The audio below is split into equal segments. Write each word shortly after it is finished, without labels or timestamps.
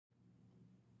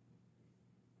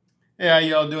Hey, how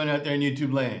y'all doing out there in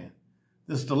YouTube land?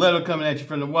 This is Stiletto coming at you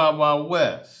from the Wild Wild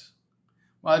West.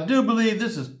 Well, I do believe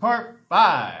this is part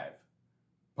 5.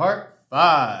 Part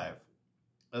 5.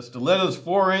 That's Stiletto's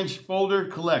 4-inch folder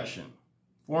collection.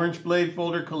 4-inch blade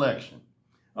folder collection.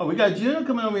 Oh, we got Juno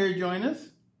coming over here to join us.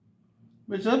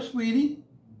 What's up, sweetie?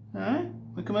 All right,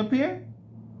 wanna come up here?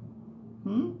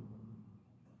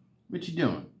 What you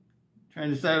doing? Trying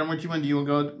to decide on what you want. Do you want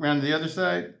to go around to the other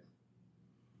side?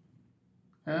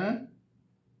 Huh?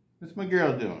 What's my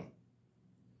girl doing?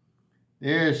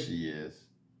 There she is.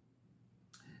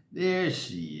 There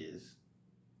she is.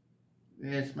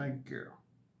 That's my girl.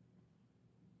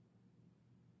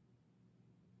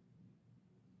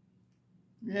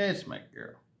 That's my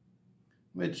girl.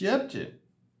 What you up to?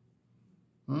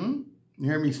 You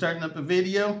heard me starting up a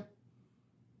video?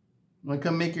 Want to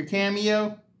come make your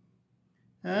cameo?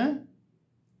 Huh?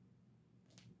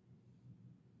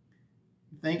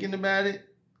 Thinking about it?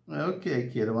 Okay,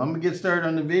 kiddo. I'm going to get started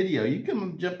on the video. You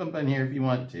come jump up on here if you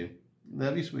want to.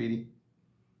 Love you, sweetie.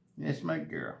 That's my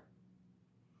girl.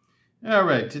 All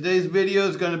right. Today's video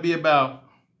is going to be about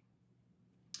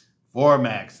 4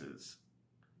 maxes.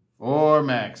 4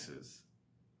 maxes.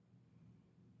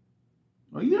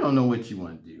 Well, you don't know what you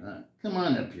want to do, huh? Come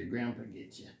on up here. Grandpa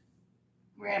get you.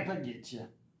 Grandpa get you.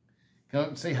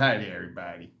 Come say hi to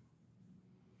everybody.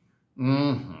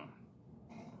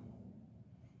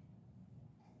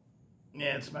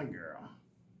 Yeah, it's my girl.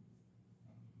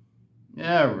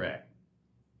 All right.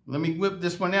 Let me whip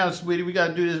this one out, sweetie. We got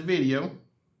to do this video.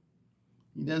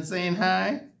 You done saying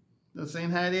hi? Done saying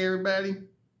hi to everybody?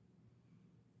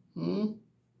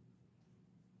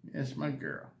 That's my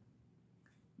girl.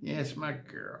 Yes, my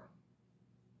girl.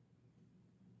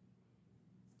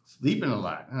 Sleeping a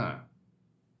lot, huh?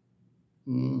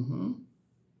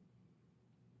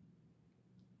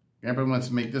 Grandpa wants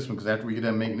to make this one because after we get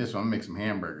done making this one, I'm going to make some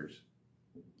hamburgers.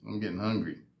 I'm getting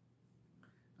hungry.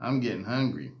 I'm getting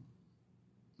hungry.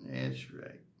 That's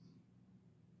right.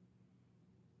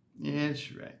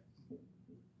 That's right.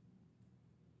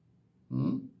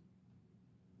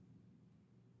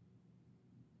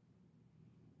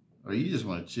 Or you just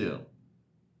want to chill.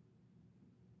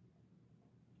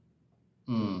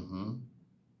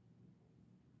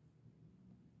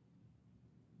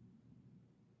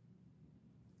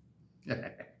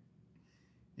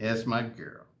 That's my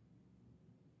girl.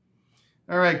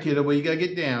 All right, kiddo. Well, you got to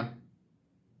get down.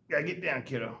 Got to get down,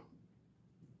 kiddo.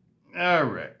 All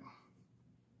right.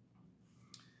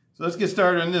 So let's get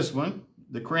started on this one.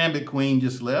 The Karambit Queen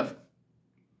just left.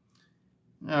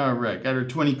 All right. Got her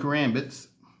 20 Karambits.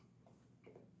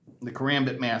 The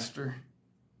Karambit Master.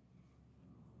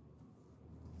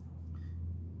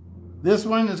 This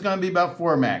one is going to be about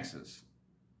 4 maxes.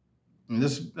 And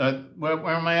this,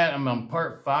 where am I at? I'm on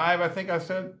part 5, I think I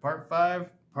said. Part 5.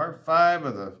 Part 5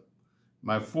 of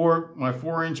my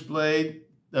 4-inch blade,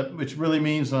 which really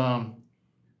means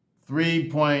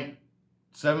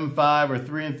 3.75 or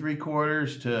 3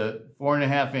 3/4 to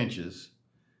 4.5 inches.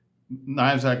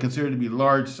 Knives I consider to be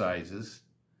large sizes.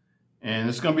 And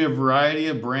it's going to be a variety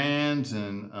of brands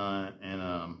and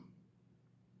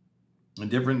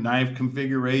different knife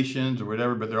configurations or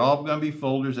whatever, but they're all going to be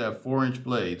folders that have 4-inch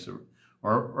blades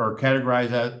or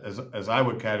categorized as I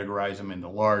would categorize them in the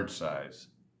large size.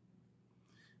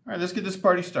 All right, let's get this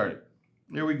party started.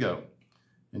 Here we go.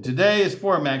 And today is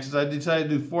 4 maxes. I decided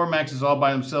to do 4 maxes all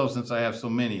by themselves since I have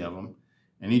so many of them,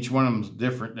 and each one of them is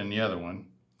different than the other one.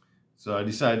 So I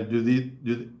decided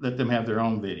to let them have their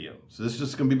own video. So this is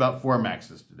just going to be about 4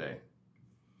 maxes today.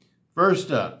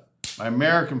 First up, my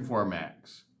American 4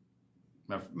 max.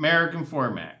 My American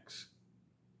 4 max.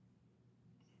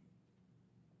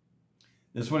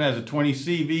 This one has a 20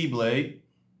 CV blade,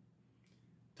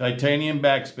 titanium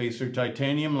backspacer,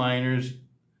 titanium liners,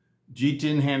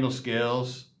 G10 handle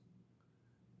scales,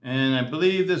 and I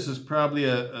believe this is probably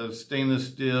a stainless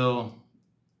steel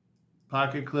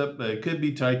pocket clip, but it could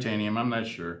be titanium. I'm not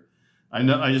sure.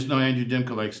 I just know Andrew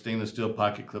Dimka likes stainless steel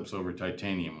pocket clips over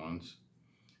titanium ones.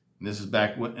 And this is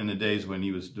back in the days when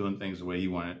he was doing things the way he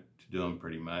wanted to do them,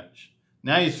 pretty much.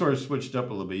 Now he's sort of switched up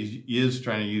a little bit. He is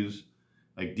trying to use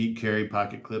like deep carry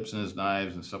pocket clips in his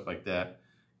knives and stuff like that,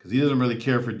 because he doesn't really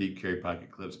care for deep carry pocket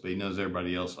clips, but he knows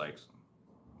everybody else likes them.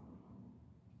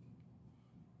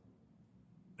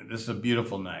 And this is a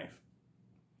beautiful knife.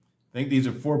 I think these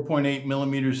are 4.8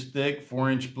 millimeters thick,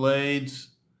 4-inch blades.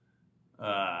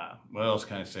 What else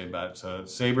can I say about it? So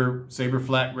saber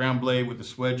flat ground blade with the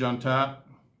swedge on top.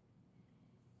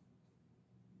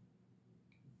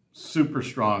 Super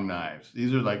strong knives.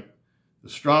 These are like the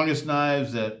strongest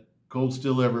knives that Cold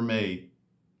Steel ever made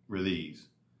were these.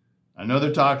 I know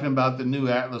they're talking about the new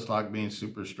Atlas lock being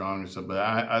super strong and stuff,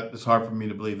 but it's hard for me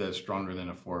to believe that it's stronger than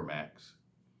a 4 Max.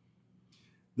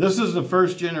 This is the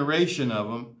first generation of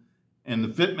them, and the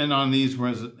fitment on these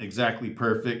wasn't exactly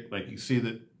perfect. Like you see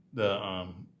that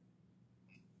the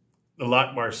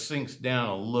lock bar sinks down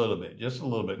a little bit, just a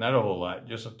little bit, not a whole lot,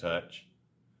 just a touch.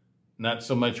 Not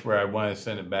so much where I want to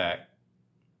send it back.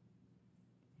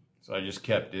 So I just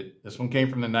kept it. This one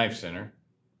came from the Knife Center.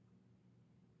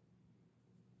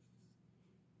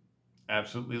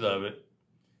 Absolutely love it.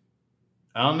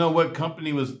 I don't know what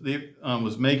company was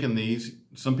making these.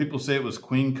 Some people say it was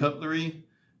Queen Cutlery,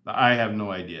 but I have no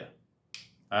idea.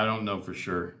 I don't know for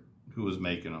sure who was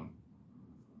making them.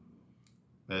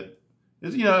 But,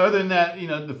 you know, other than that, you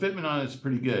know, the fitment on it's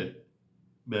pretty good.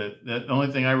 But the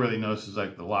only thing I really notice is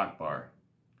like the lock bar.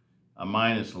 On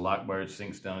mine, it's the lock bar. It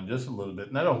sinks down just a little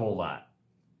bit, not a whole lot.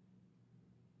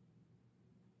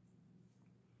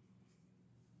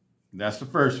 That's the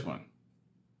first one.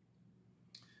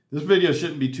 This video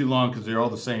shouldn't be too long because they're all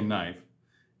the same knife.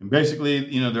 And basically,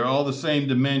 you know, they're all the same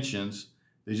dimensions.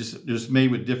 They're just made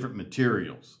with different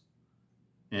materials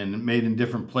and made in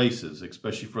different places,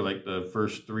 especially for like the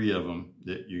first 3 of them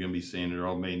that you're going to be seeing. They're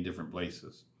all made in different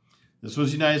places. This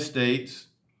was United States.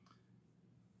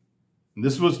 And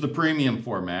this was the premium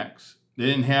 4 Max. They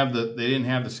didn't have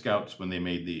the Scouts when they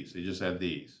made these. They just had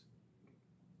these.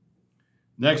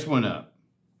 Next one up.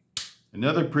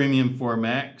 Another premium 4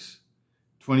 Max.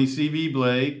 20 CV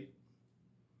blade.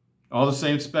 All the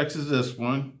same specs as this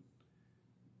one.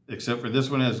 Except for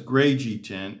this one has gray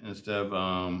G10 instead of,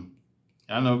 I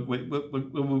don't know,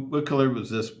 what color was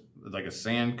this? Like a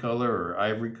sand color or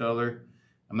ivory color?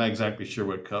 I'm not exactly sure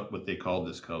what they called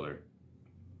this color.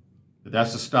 But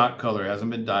that's the stock color. It hasn't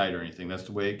been dyed or anything. That's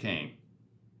the way it came.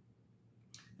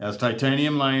 It has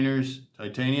titanium liners,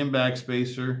 titanium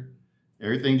backspacer,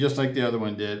 everything just like the other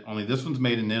one did, only this one's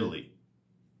made in Italy.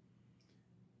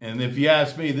 And if you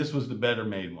ask me, this was the better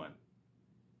made one.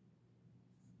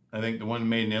 I think the one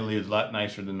made in Italy is a lot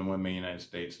nicer than the one made in the United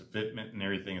States. The fitment and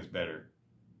everything is better.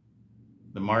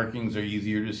 The markings are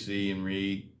easier to see and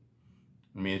read.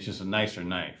 I mean, it's just a nicer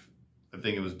knife. I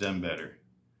think it was done better.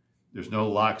 There's no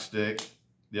lock stick.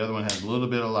 The other one has a little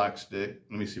bit of lock stick.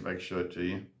 Let me see if I can show it to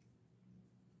you.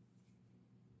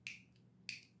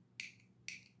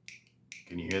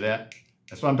 Can you hear that?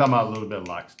 That's what I'm talking about, a little bit of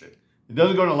lock stick. It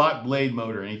doesn't go to lock blade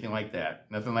mode or anything like that.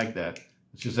 Nothing like that.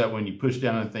 It's just that when you push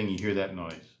down on the thing, you hear that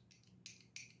noise.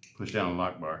 Push down the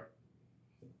lock bar.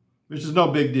 Which is no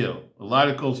big deal. A lot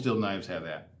of cold steel knives have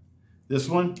that. This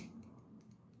one,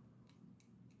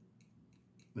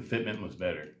 the fitment was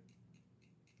better.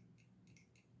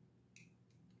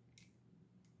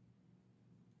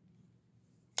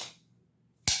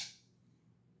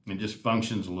 It just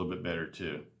functions a little bit better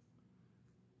too.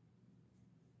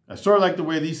 I sort of like the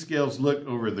way these scales look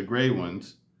over the gray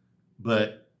ones,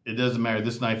 but it doesn't matter.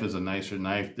 This knife is a nicer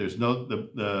knife. There's no,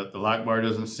 the lock bar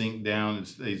doesn't sink down. It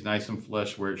stays nice and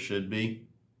flush where it should be.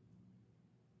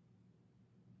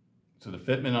 So the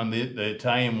fitment on the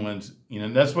Italian ones, you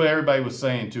know, that's what everybody was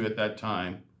saying too at that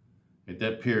time, at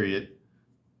that period.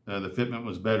 The fitment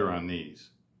was better on these.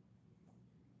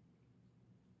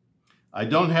 I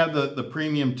don't have the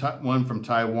premium one from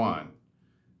Taiwan.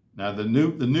 Now the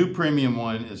new premium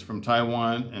one is from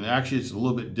Taiwan, and actually it's a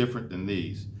little bit different than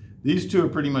these. These two are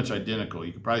pretty much identical.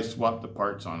 You could probably swap the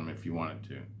parts on them if you wanted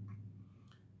to.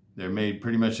 They're made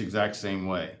pretty much the exact same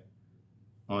way.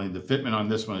 Only the fitment on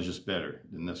this one is just better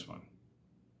than this one.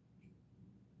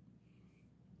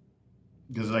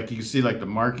 Because like you can see like the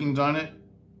markings on it.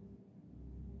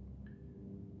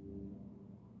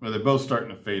 Well, they're both starting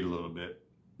to fade a little bit,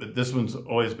 but this one's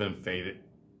always been faded.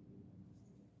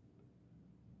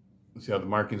 See how the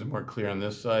markings are more clear on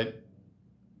this side?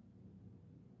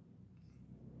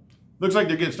 Looks like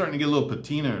they're starting to get a little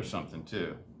patina or something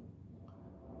too.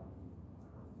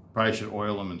 Probably should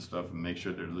oil them and stuff and make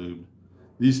sure they're lubed.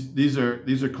 These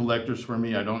are collectors for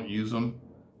me. I don't use them.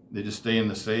 They just stay in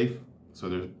the safe. So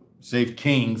they're safe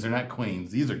kings. They're not queens.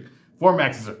 These are 4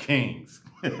 Maxes are kings.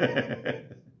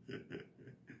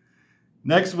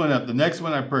 Next one up. The next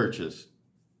one I purchased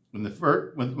when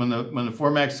the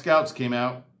 4 Max Scouts came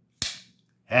out.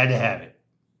 Had to have it.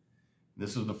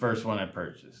 This was the first one I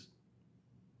purchased.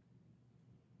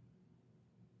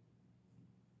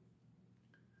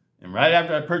 And right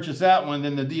after I purchased that one,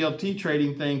 then the DLT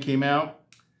trading thing came out.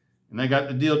 And I got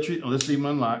the DLT, let's see them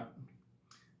unlock.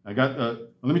 I got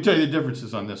let me tell you the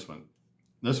differences on this one.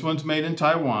 This one's made in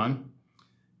Taiwan.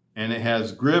 And it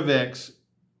has Griv-Ex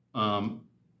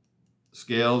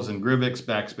scales and Griv-Ex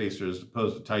backspacers as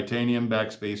opposed to titanium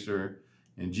backspacer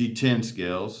and G10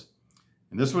 scales.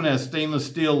 And this one has stainless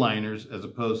steel liners as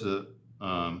opposed to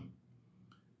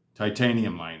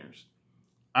titanium liners.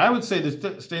 I would say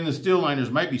the stainless steel liners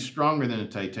might be stronger than the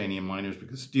titanium liners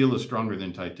because steel is stronger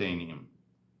than titanium.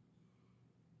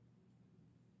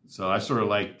 So I sort of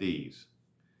like these.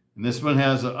 And this one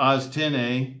has an Oz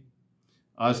 10A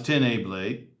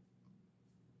blade.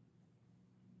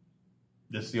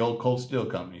 This is the old Cold Steel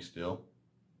Company still.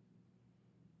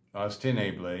 Oz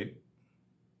 10A blade.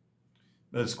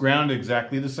 But it's ground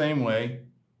exactly the same way.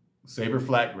 Saber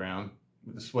flat ground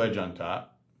with a swedge on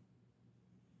top.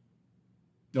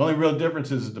 The only real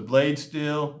difference is the blade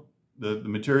steel, the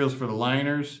materials for the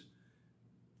liners,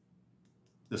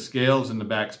 the scales, and the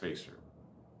backspacer.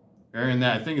 Other than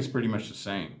that, I think it's pretty much the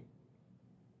same.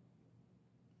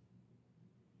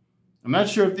 I'm not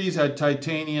sure if these had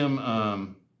titanium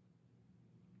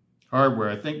hardware.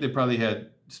 I think they probably had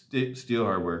steel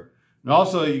hardware. And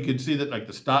also, you can see that like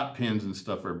the stop pins and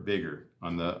stuff are bigger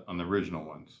on the original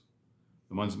ones.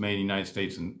 The ones made in the United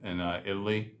States and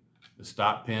Italy, the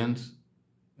stop pins,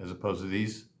 as opposed to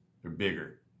these, they're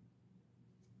bigger.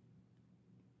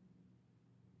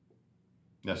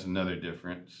 That's another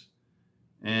difference.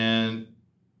 And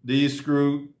these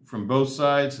screw from both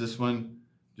sides. This one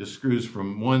just screws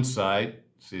from one side.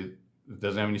 See, it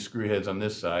doesn't have any screw heads on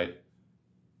this side.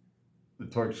 The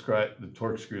torque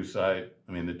screw side,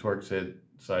 the Torx head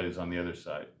side is on the other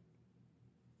side.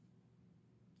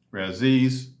 Whereas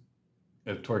these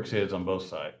have Torx heads on both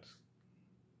sides.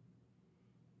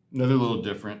 Another little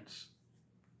difference.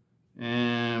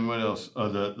 And what else? Oh,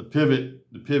 the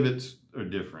pivots are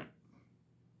different.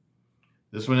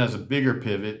 This one has a bigger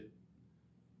pivot,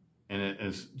 and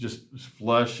it's just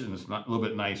flush, and it's not a little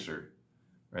bit nicer.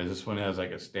 Whereas this one has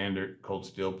like a standard cold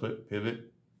steel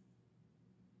pivot.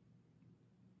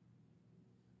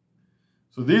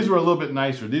 So these were a little bit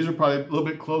nicer. These are probably a little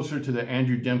bit closer to the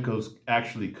Andrew Demko's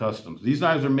actually customs. These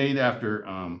knives are made after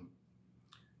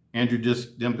Andrew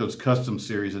Demko's custom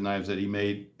series of knives that he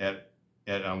made at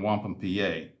Wampum,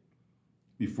 PA.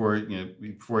 Before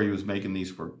he was making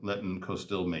these for letting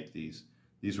Costill make these.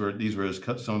 These were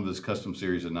some of his custom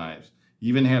series of knives. He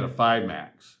even had a 5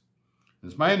 Max.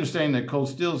 It's my understanding that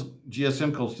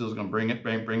GSM Cold Steel is going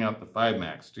to bring out the 5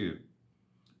 Max too.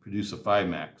 Produce a 5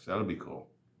 Max. That'll be cool.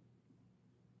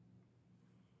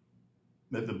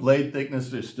 But the blade thickness,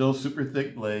 they're still super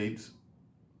thick blades.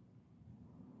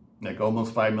 Like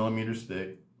almost 5 millimeters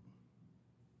thick.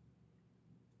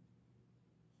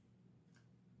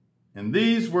 And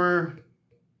these were,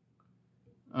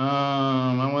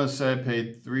 I want to say I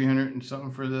paid 300 and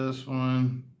something for this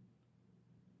one.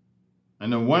 I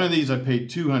know one of these I paid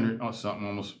 200 or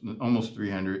something, almost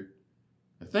 300.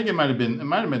 I think it might have been the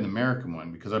American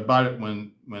one because I bought it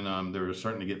when they were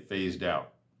starting to get phased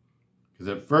out.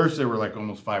 Because at first they were like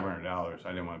almost $500. I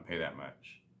didn't want to pay that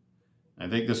much. I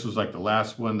think this was like the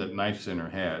last one that Knife Center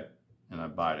had, and I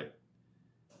bought it.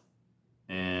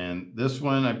 And this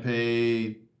one I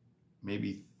paid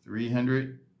maybe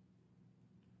 300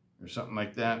 or something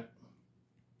like that.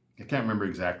 I can't remember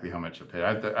exactly how much I paid.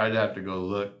 I'd have to go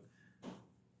look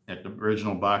at the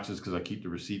original boxes because I keep the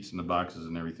receipts in the boxes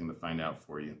and everything to find out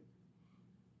for you.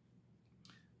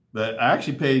 But I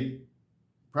actually paid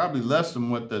probably less than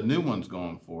what the new one's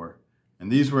going for.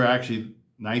 And these were actually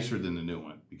nicer than the new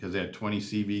one because they had 20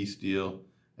 CV steel.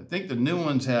 I think the new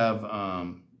ones have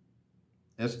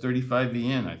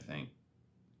S35VN, I think.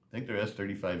 I think they're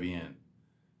S35VN.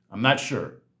 I'm not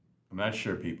sure. I'm not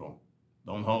sure, people.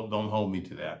 Don't hold me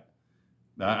to that.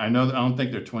 I don't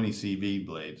think they're 20 CV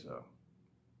blades though.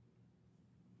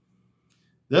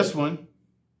 This one,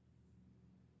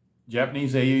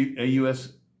 Japanese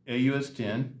AUS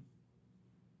 10.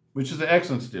 Which is an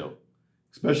excellent steel,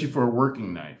 especially for a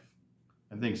working knife.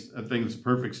 I think it's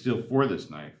perfect steel for this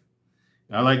knife.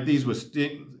 And I like these with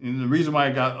sting. And the reason why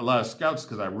I got a lot of Scouts is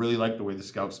because I really like the way the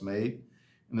Scout's made.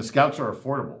 And the Scouts are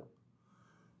affordable.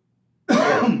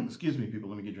 Excuse me, people.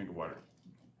 Let me get a drink of water.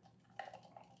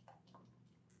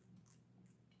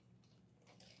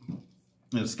 And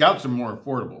the Scouts are more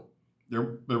affordable.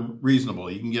 They're reasonable.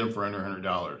 You can get them for under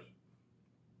 $100.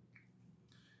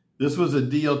 This was a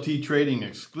DLT Trading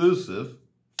exclusive.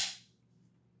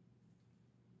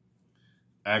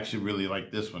 I actually really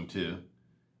like this one too.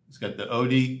 It's got the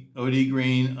OD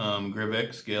green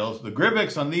Griv-Ex scales. The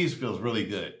Griv-Ex on these feels really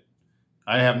good.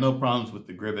 I have no problems with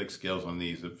the Griv-Ex scales on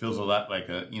these. It feels a lot like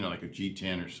a like a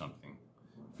G10 or something.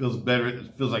 It feels better.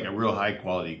 It feels like a real high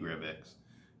quality Griv-Ex.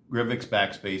 Griv-Ex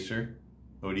backspacer,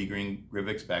 OD green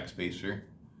Griv-Ex backspacer,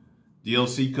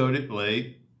 DLC coated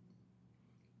blade.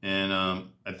 And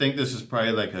I think this is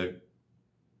probably like a,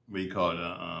 what do you call it,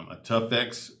 a Tough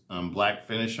X black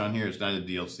finish on here. It's not a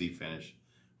DLC finish.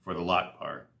 for the lock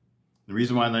bar. The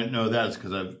reason why I didn't know that is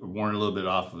because I've worn a little bit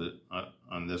off of it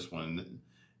on this one.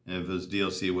 And if it was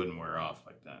DLC, it wouldn't wear off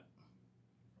like that.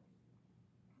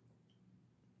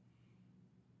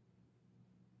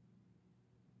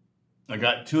 I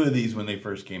got 2 of these when they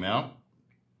first came out.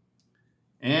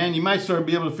 And you might start to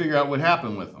be able to figure out what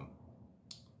happened with them.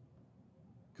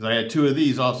 Because I had 2 of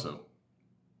these also.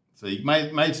 So you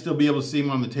might still be able to see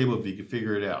them on the table if you can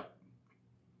figure it out.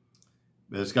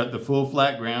 But it's got the full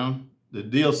flat ground. The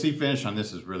DLC finish on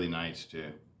this is really nice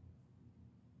too.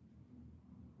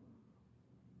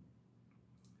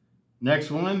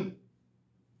 Next one.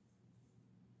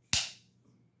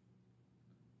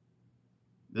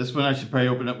 This one I should probably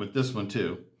open up with this one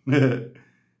too.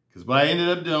 Because what I ended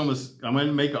up doing was I'm going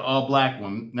to make an all black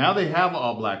one. Now they have an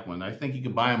all black one. I think you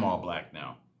can buy them all black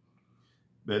now.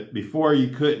 But before you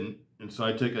couldn't. And so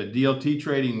I took a DLT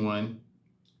trading one,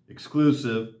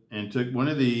 exclusive, and took one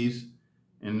of these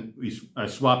and I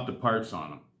swapped the parts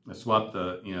on them. I swapped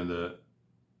the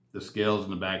scales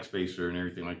and the back spacer and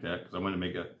everything like that because I wanted to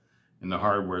make in the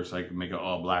hardware so I could make an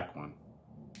all black one.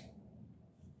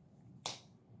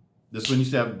 This one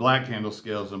used to have black handle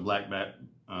scales and black back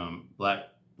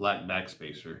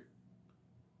spacer.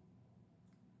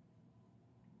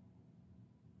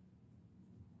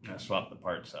 I swapped the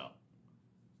parts out.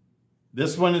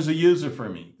 This one is a user for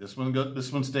me. This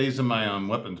one stays in my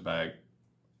weapons bag.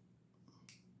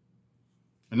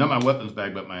 And not my weapons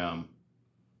bag, but my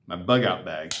bug out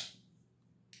bag.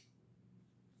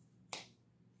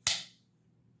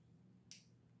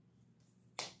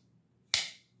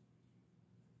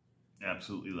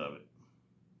 Absolutely love it.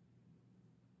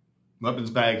 Weapons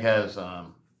bag has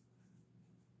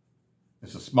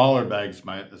it's a smaller bag. It's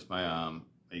my what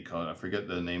do you call it? I forget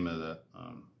the name of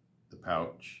the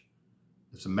pouch.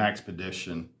 It's a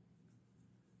Maxpedition.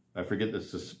 I forget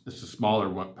this. It's a smaller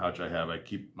one pouch I have. I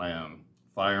keep my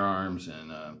firearms and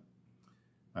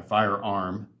my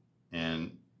firearm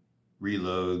and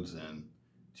reloads and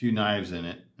 2 knives in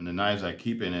it. And the knives I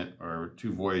keep in it are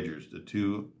 2 Voyagers.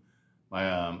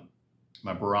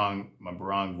 My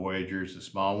Barong Voyagers, the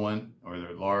small one, or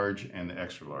the large and the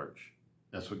extra large.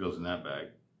 That's what goes in that bag.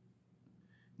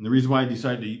 And the reason why I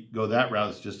decided to go that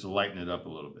route is just to lighten it up a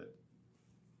little bit.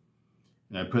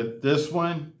 And I put this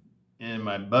one in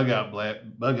my bug out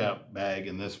bag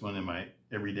and this one in my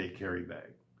everyday carry bag.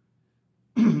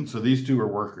 So these 2 are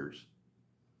workers.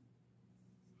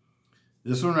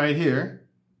 This one right here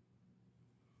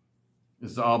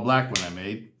is the all black one I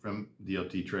made from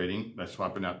DLT Trading by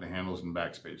swapping out the handles and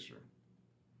back spacer.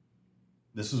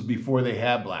 This was before they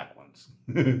had black ones.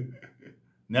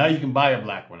 Now you can buy a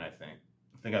black one, I think.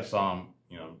 I think I saw them,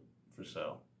 for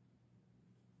sale.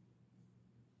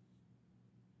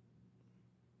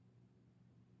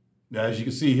 Now, as you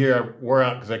can see here, I wore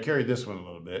out, because I carried this one a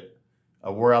little bit, I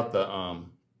wore out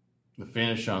the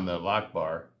finish on the lock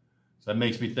bar. So that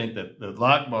makes me think that the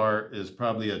lock bar is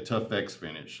probably a Tough X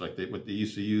finish, like what they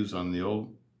used to use on the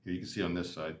old, here you can see on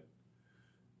this side.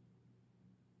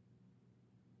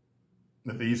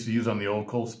 That they used to use on the old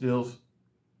cold steels.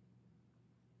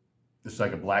 It's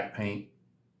like a black paint.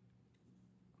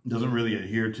 It doesn't really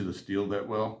adhere to the steel that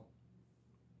well.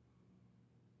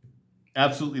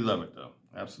 Absolutely love it though.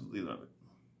 Absolutely love it.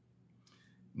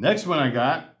 Next one I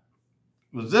got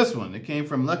was this one. It came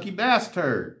from Lucky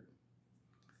Bastard,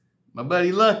 my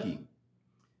buddy Lucky,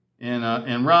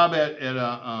 and Rob at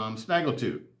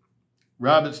Snaggletooth.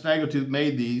 Rob at Snaggletooth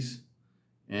made these,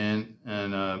 and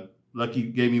Lucky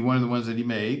gave me one of the ones that he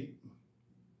made.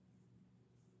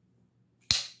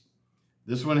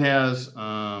 This one has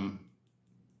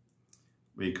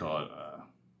what do you call it?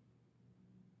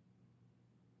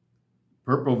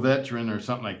 Purple Veteran or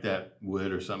something like that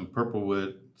wood or something, purple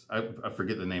wood. I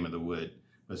forget the name of the wood,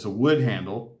 but it's a wood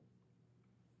handle.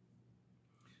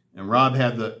 And Rob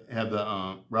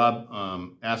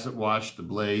Rob acid washed the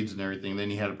blades and everything. Then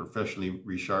he had it professionally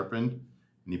resharpened, and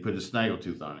he put a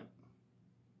Snaggletooth on it.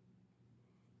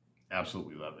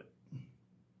 Absolutely love it.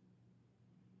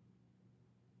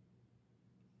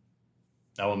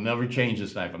 I will never change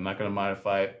this knife. I'm not going to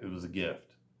modify it. It was a gift.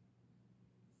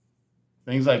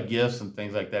 Things like gifts and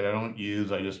things like that I don't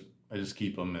use. I just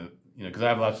keep them, because I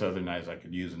have lots of other knives I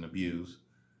could use and abuse.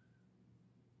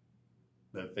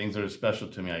 But things that are special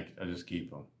to me, I just keep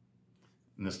them.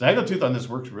 And the Snaggletooth on this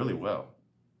works really well.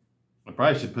 I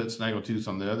probably should put Snaggletooths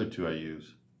on the other 2 I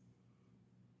use.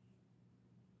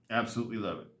 Absolutely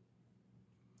love it.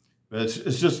 But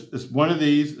it's one of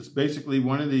these. It's basically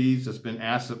one of these that's been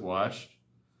acid washed.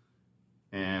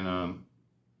 And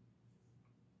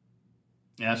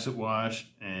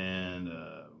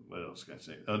what else can I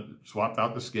say? Swapped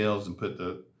out the scales and put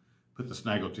the put the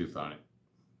snaggletooth on it.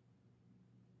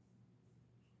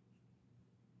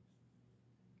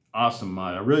 Awesome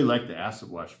mod. I really like the acid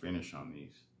wash finish on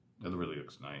these. That really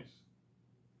looks nice.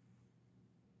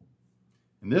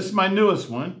 And this is my newest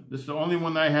one. This is the only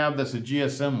one that I have that's a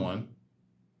GSM one.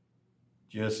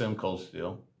 GSM cold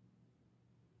steel.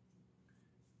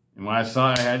 And when I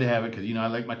saw it, I had to have it because, you know, I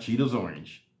like my Cheetos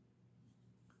orange.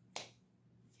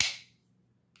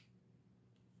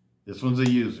 This one's a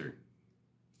user.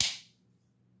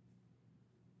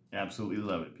 Absolutely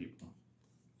love it, people.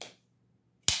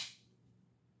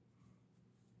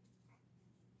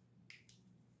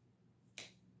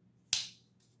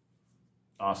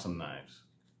 Awesome knives.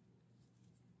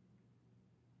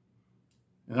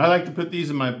 And I like to put these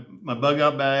in my bug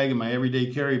out bag and my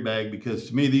everyday carry bag because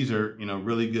to me these are, you know,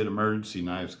 really good emergency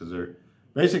knives because they're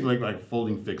basically like a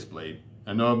folding fixed blade.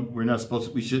 I know we're not supposed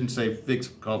to, we shouldn't say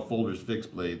called folders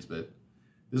fixed blades, but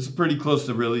this is pretty close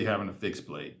to really having a fixed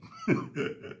blade.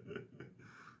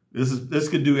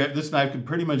 This knife could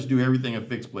pretty much do everything a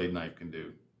fixed blade knife can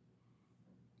do.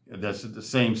 That's the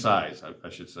same size, I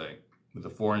should say, with a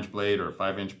 4-inch blade or a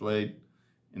 5-inch blade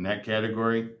in that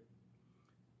category.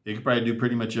 It could probably do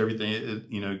pretty much everything,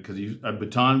 you know, because I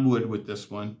baton wood with this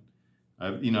one.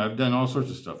 I've done all sorts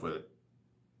of stuff with it.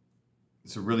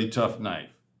 It's a really tough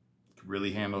knife. It can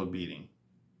really handle a beating.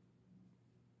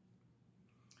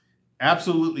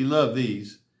 Absolutely love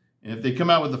these. And if they come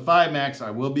out with the 5 Max,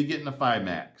 I will be getting a 5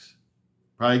 Max.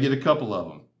 Probably get a couple of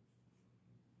them.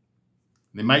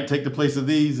 They might take the place of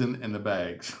these in the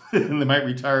bags. And they might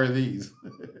retire these.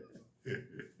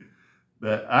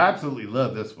 But I absolutely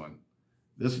love this one.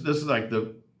 This is like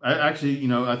I actually, you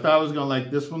know, I thought I was going to like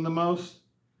this one the most.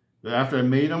 But after I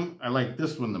made them, I like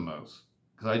this one the most.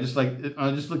 Because I just like, it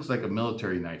just looks like a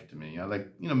military knife to me. I like,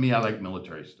 you know me, I like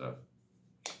military stuff.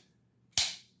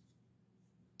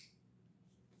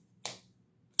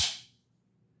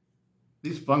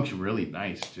 These function really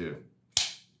nice too.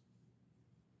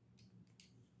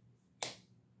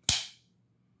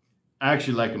 I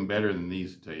actually like them better than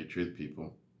these, to tell you the truth,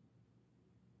 people.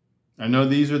 I know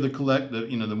these are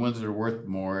the ones that are worth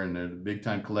more, and they're the big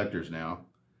time collectors now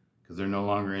because they're no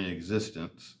longer in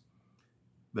existence.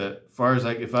 But as far as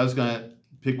like, if I was gonna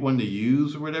pick one to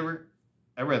use or whatever,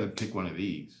 I'd rather pick one of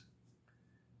these.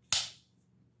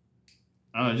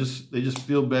 I don't know, they just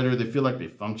feel better. They feel like they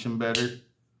function better.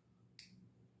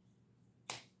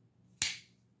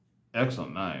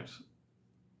 Excellent knives.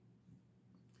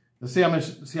 Let's see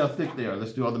how thick they are.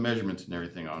 Let's do all the measurements and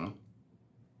everything on them.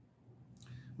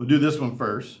 We'll do this one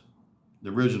first, the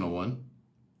original one.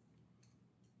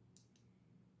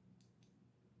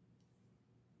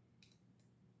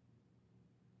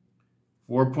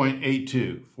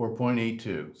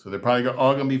 .82. So they're probably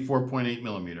all going to be 4.8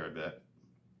 millimeter, I bet.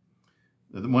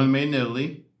 The one made in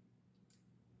Italy,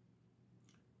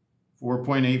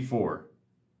 4.84.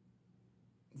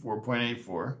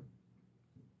 4.84.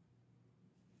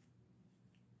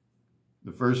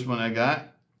 The first one I got,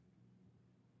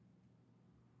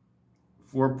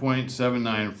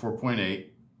 4.79 and 4.8.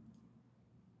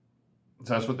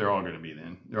 So that's what they're all going to be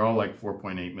then. They're all like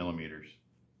 4.8 millimeters.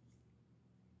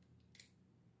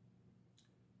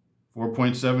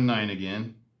 4.79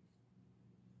 again.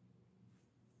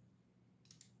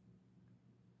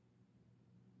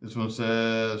 This one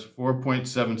says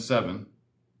 4.77.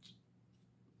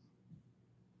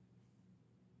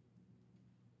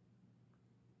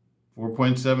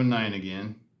 4.79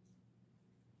 again.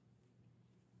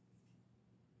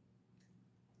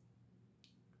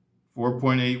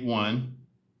 4.81.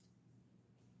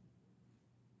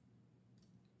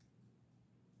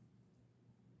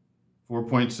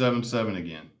 4.77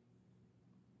 again.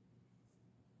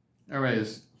 All right,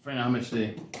 let's find out how much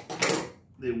they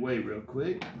weigh real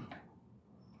quick.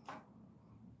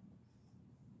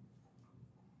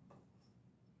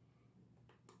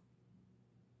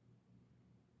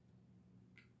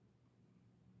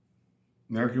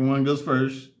 American one goes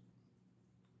first.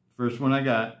 First one I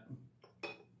got.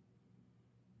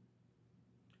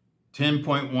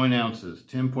 10.1 ounces.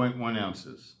 10.1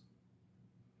 ounces.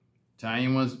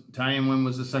 Italian one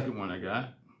was the second one I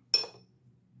got.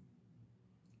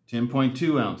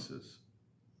 10.2 ounces.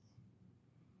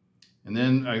 And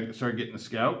then I started getting the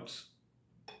Scouts.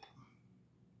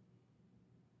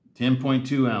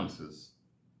 10.2 ounces.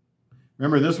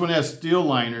 Remember, this one has steel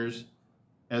liners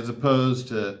as opposed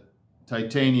to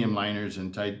titanium liners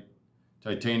and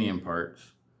titanium parts.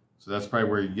 So that's probably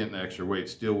where you're getting the extra weight.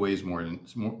 Steel weighs more than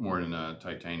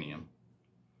titanium.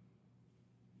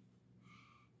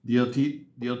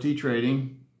 DLT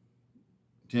trading,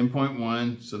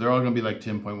 10.1. So they're all going to be like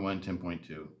 10.1,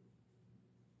 10.2.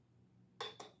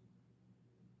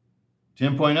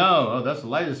 10.0. Oh, that's the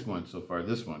lightest one so far,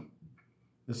 this one.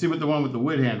 Let's see what the one with the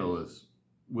wood handle is.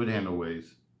 Wood handle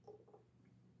weighs.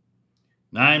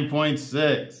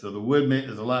 9.6. So the wood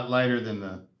is a lot lighter than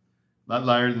the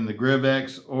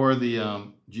Griv-Ex or the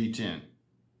G10.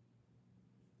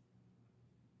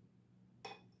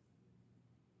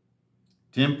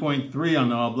 $10.3 on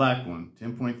the all black one.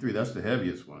 10.3, that's the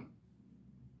heaviest one.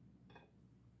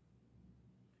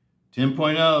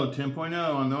 10.0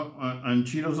 on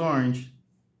Cheetos Orange.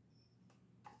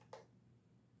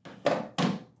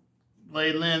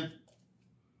 Blade length.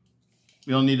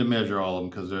 We don't need to measure all of them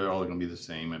because they're all going to be the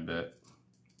same, I bet.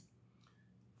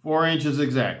 4 inches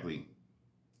exactly.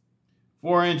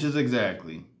 4 inches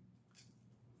exactly.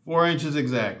 4 inches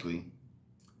exactly.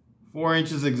 4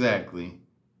 inches exactly.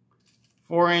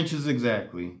 4 inches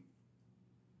exactly.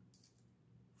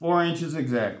 4 inches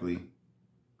exactly.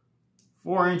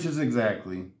 4 inches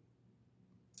exactly.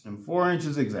 And 4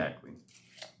 inches exactly.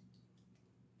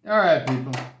 All right,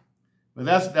 people. But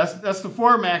that's the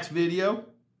 4Max video.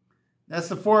 That's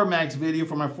the 4Max video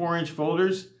for my 4-inch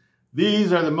folders.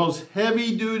 These are the most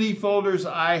heavy-duty folders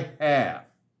I have.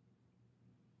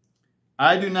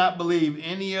 I do not believe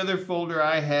any other folder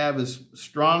I have is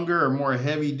stronger or more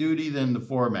heavy-duty than the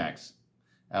 4Max.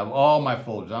 Out of all my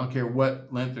folders, I don't care what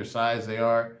length or size they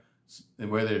are,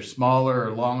 whether they're smaller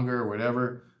or longer or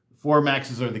whatever,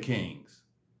 4Maxes are the kings.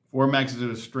 4Maxes are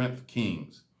the strength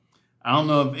kings. I don't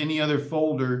know of any other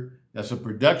folder that's a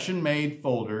production-made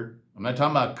folder. I'm not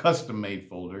talking about a custom-made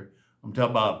folder. I'm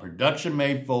talking about a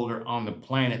production-made folder on the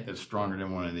planet that's stronger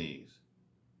than one of these.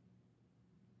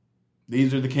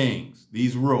 These are the kings.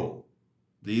 These rule.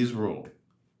 These rule.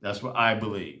 That's what I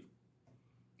believe.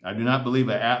 I do not believe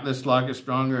an Atlas lock is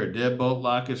stronger, a deadbolt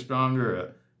lock is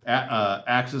stronger, a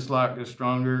axis lock is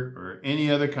stronger, or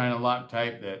any other kind of lock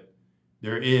type that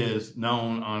there is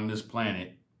known on this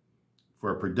planet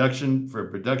for a production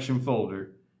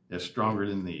folder that's stronger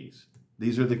than these.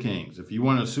 These are the kings. If you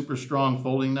want a super strong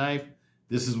folding knife,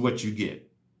 this is what you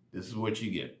get. This is what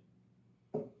you get.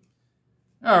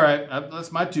 All right,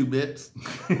 that's my 2 bits.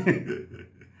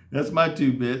 That's my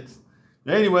 2 bits.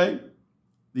 Anyway,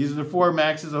 these are the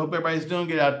 4Maxes. I hope everybody's doing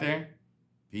good out there.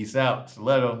 Peace out.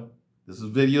 Stiletto. This is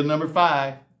video number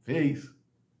 5. Peace.